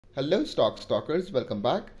Hello stalkers, welcome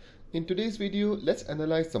back. In today's video, let's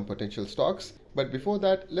analyze some potential stocks. But before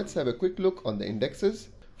that, let's have a quick look on the indexes.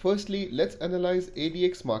 Firstly, let's analyze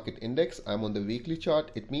ADX market index. I'm on the weekly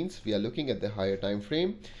chart. It means we are looking at the higher time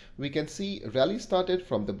frame. We can see rally started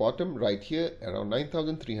from the bottom right here around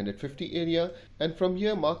 9,350 area, and from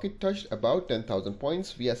here market touched about 10,000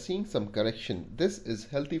 points. We are seeing some correction. This is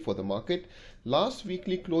healthy for the market. Last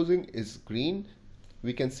weekly closing is green.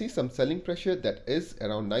 We can see some selling pressure that is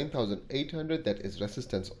around 9,800, that is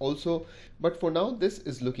resistance also. But for now, this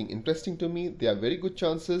is looking interesting to me. There are very good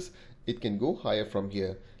chances it can go higher from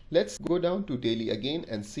here. Let's go down to daily again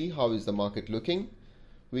and see how is the market looking.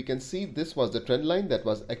 We can see this was the trend line that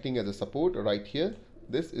was acting as a support right here.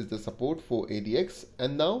 This is the support for ADX,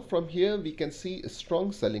 and now from here we can see a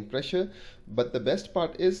strong selling pressure, but the best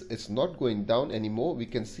part is it's not going down anymore. We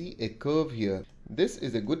can see a curve here. This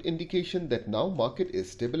is a good indication that now market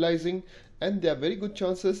is stabilizing and there are very good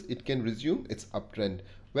chances it can resume its uptrend.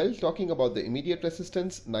 Well, talking about the immediate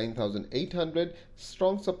resistance 9,800,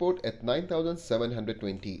 strong support at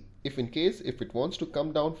 9,720. If it wants to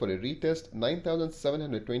come down for a retest,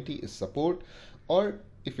 9,720 is support, or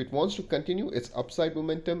if it wants to continue its upside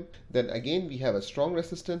momentum, then again we have a strong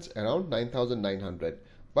resistance around 9,900.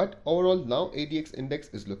 But overall now ADX index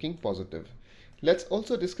is looking positive. Let's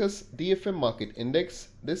also discuss DFM market index.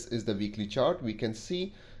 This is the weekly chart. We can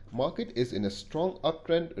see market is in a strong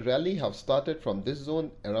uptrend. Rally have started from this zone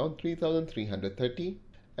around 3,330,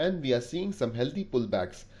 and we are seeing some healthy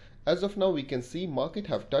pullbacks. As of now, we can see market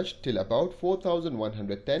have touched till about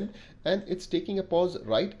 4,110, and it's taking a pause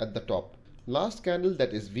right at the top. Last candle,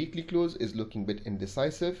 that is weekly close, is looking a bit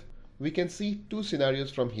indecisive. We can see two scenarios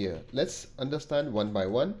from here. Let's understand one by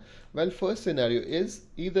one. Well, first scenario is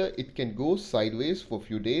either it can go sideways for a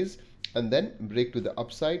few days and then break to the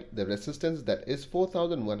upside, the resistance that is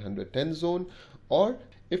 4,110 zone, or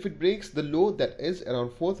if it breaks the low that is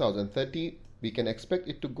around 4,030, we can expect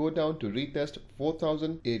it to go down to retest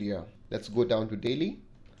 4,000 area. Let's go down to daily.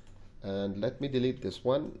 And let me delete this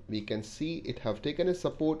one. We can see it have taken a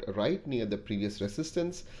support right near the previous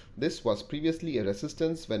resistance. This was previously a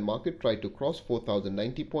resistance. When market tried to cross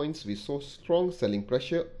 4,090 points, we saw strong selling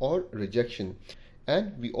pressure or rejection.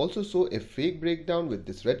 And we also saw a fake breakdown with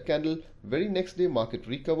this red candle. Very next day market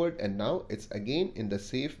recovered and now it's again in the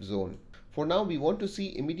safe zone. For now, we want to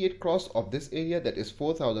see immediate cross of this area that is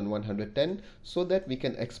 4,110 so that we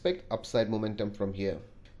can expect upside momentum from here.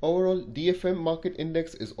 Overall, DFM market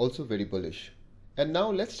index is also very bullish. And now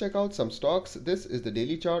let's check out some stocks. This is the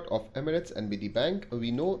daily chart of Emirates NBD Bank. We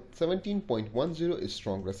know 17.10 is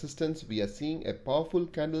strong resistance. We are seeing a powerful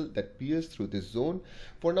candle that pierced through this zone.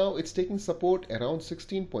 For now, it's taking support around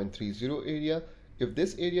 16.30 area. If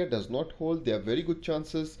this area does not hold, there are very good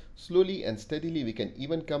chances slowly and steadily we can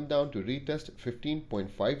even come down to retest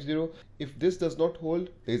 15.50. If this does not hold,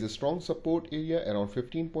 there is a strong support area around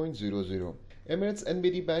 15.00. Emirates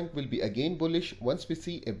NBD Bank will be again bullish once we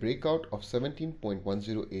see a breakout of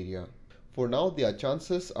 17.10 area. For now, there are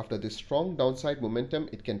chances after this strong downside momentum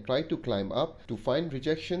it can try to climb up to find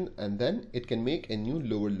rejection and then it can make a new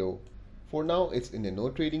lower low. For now, it's in a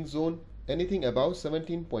no trading zone. Anything above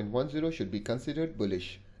 17.10 should be considered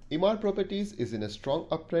bullish. Emaar Properties is in a strong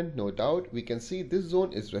uptrend, no doubt. We can see this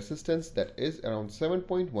zone is resistance that is around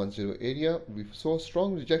 7.10 area. We saw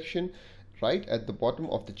strong rejection right at the bottom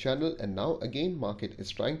of the channel, and now again market is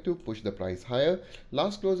trying to push the price higher.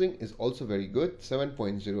 Last closing is also very good,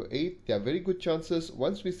 7.08. There are very good chances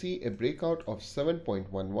once we see a breakout of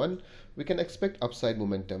 7.11 we can expect upside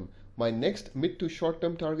momentum. My next mid to short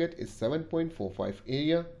term target is 7.45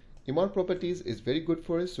 area. Emaar Properties is very good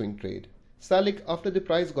for a swing trade. Stalk, after the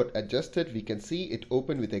price got adjusted, we can see it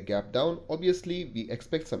opened with a gap down. Obviously, we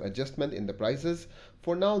expect some adjustment in the prices.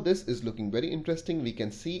 For now, this is looking very interesting. We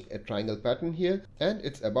can see a triangle pattern here and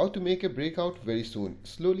it's about to make a breakout very soon.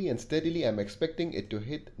 Slowly and steadily, I'm expecting it to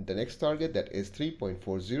hit the next target that is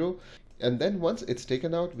 3.40. And then once it's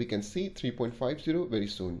taken out, we can see 3.50 very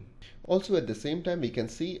soon. Also at the same time, we can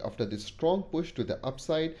see after this strong push to the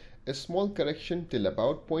upside, a small correction till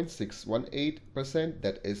about 0.618%,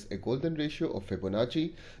 that is a golden ratio of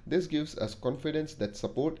Fibonacci. This gives us confidence that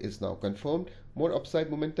support is now confirmed. More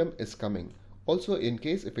upside momentum is coming. Also, in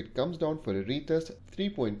case if it comes down for a retest,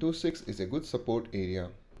 3.26 is a good support area.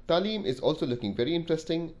 Taaleem is also looking very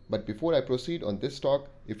interesting, but before I proceed on this stock,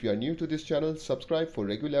 if you are new to this channel, subscribe for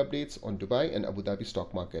regular updates on Dubai and Abu Dhabi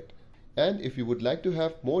stock market. And if you would like to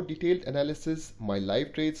have more detailed analysis, my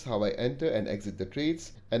live trades, how I enter and exit the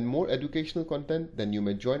trades, and more educational content, then you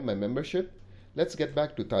may join my membership. Let's get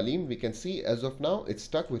back to Taaleem. We can see as of now it's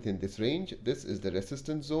stuck within this range. This is the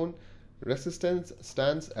resistance zone. Resistance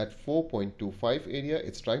stands at 4.25 area.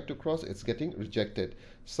 It's trying to cross, it's getting rejected.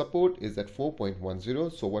 Support is at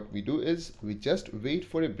 4.10. So what we do is we just wait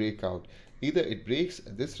for a breakout. Either it breaks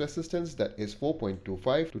this resistance that is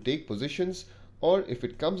 4.25 to take positions, or if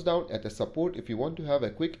it comes down at a support, if you want to have a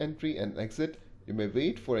quick entry and exit, you may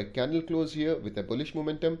wait for a candle close here with a bullish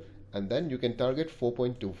momentum, and then you can target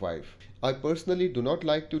 4.25. I personally do not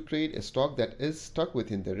like to trade a stock that is stuck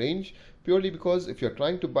within the range, purely because if you're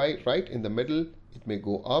trying to buy right in the middle, it may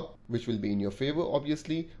go up, which will be in your favor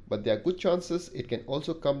obviously, but there are good chances it can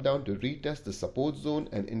also come down to retest the support zone,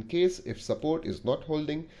 and in case if support is not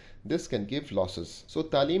holding, this can give losses. So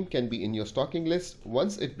Talim can be in your stocking list.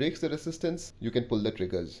 Once it breaks the resistance, you can pull the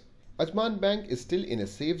triggers. Ajman Bank is still in a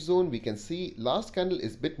safe zone. We can see last candle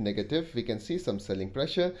is bit negative. We can see some selling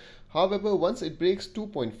pressure. However, once it breaks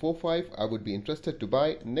 2.45, I would be interested to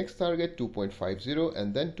buy. Next target 2.50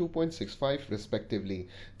 and then 2.65 respectively.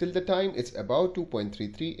 Till the time it's about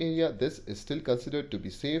 2.33 area, this is still considered to be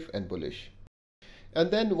safe and bullish. And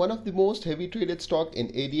then one of the most heavy traded stock in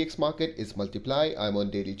ADX market is Multiply. I'm on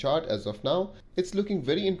daily chart as of now. It's looking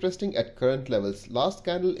very interesting at current levels. Last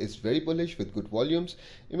candle is very bullish with good volumes.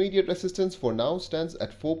 Immediate resistance for now stands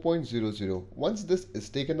at 4.00. Once this is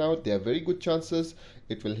taken out, there are very good chances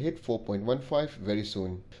it will hit 4.15 very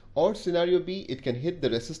soon. Or scenario B, it can hit the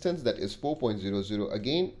resistance that is 4.00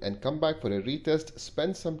 again and come back for a retest,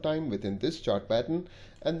 spend some time within this chart pattern,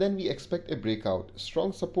 and then we expect a breakout.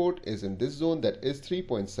 Strong support is in this zone that is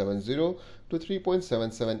 3.70 to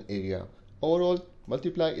 3.77 area. Overall,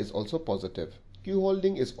 Multiply is also positive. Q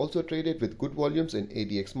Holding is also traded with good volumes in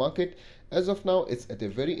ADX market. As of now, it's at a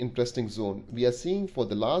very interesting zone. We are seeing for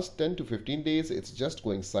the last 10 to 15 days, it's just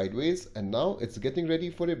going sideways, and now it's getting ready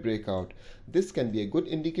for a breakout. This can be a good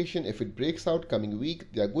indication. If it breaks out coming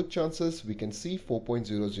week, there are good chances we can see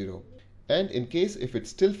 4.00. And in case if it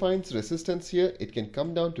still finds resistance here, it can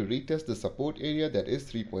come down to retest the support area that is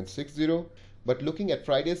 3.60. But looking at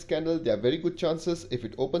Friday's candle, there are very good chances if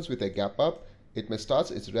it opens with a gap up, it may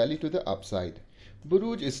start its rally to the upside.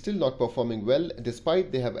 Borouge is still not performing well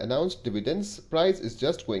despite they have announced dividends. Price is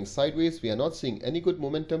just going sideways. We are not seeing any good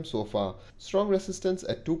momentum so far. Strong resistance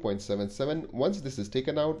at 2.77. Once this is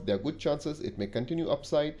taken out, there are good chances it may continue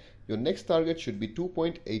upside. Your next target should be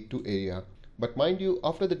 2.82 area. But mind you,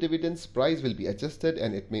 after the dividends, price will be adjusted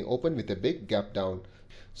and it may open with a big gap down.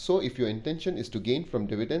 So if your intention is to gain from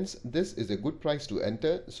dividends, this is a good price to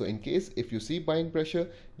enter. So in case if you see buying pressure,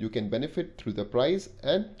 you can benefit through the price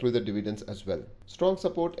and through the dividends as well. Strong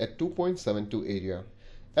support at 2.72 area.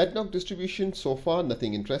 ADNOC distribution, so far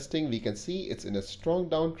nothing interesting. We can see it's in a strong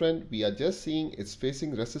downtrend. We are just seeing it's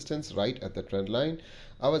facing resistance right at the trend line.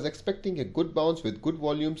 I was expecting a good bounce with good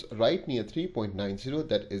volumes right near 3.90.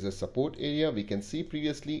 That is a support area. We can see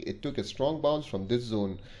previously it took a strong bounce from this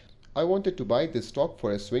zone. I wanted to buy this stock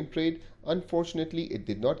for a swing trade. Unfortunately, it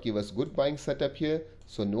did not give us good buying setup here,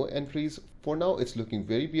 so no entries. For now, it's looking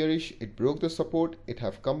very bearish. It broke the support. It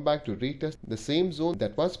have come back to retest the same zone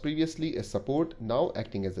that was previously a support, now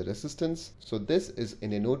acting as a resistance. So this is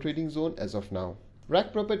in a no trading zone as of now.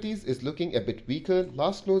 RAC Properties is looking a bit weaker.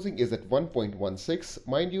 Last closing is at 1.16.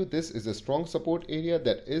 Mind you, this is a strong support area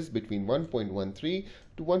that is between 1.13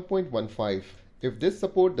 to 1.15. If this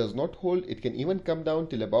support does not hold, it can even come down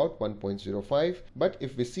till about 1.05. But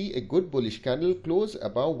if we see a good bullish candle close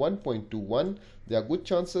above 1.21, there are good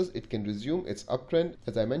chances it can resume its uptrend.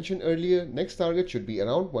 As I mentioned earlier, next target should be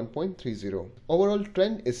around 1.30. Overall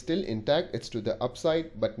trend is still intact, it's to the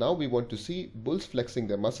upside, but now we want to see bulls flexing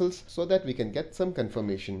their muscles so that we can get some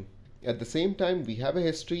confirmation. At the same time, we have a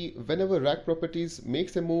history. Whenever RAC Properties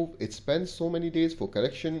makes a move, it spends so many days for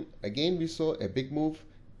correction. Again, we saw a big move,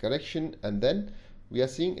 correction, and then we are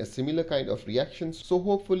seeing a similar kind of reaction. So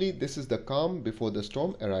hopefully this is the calm before the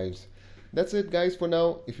storm arrives. That's it guys for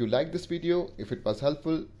now. If you like this video, if it was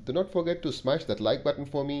helpful, do not forget to smash that like button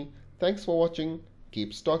for me. Thanks for watching.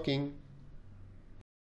 Keep stalking.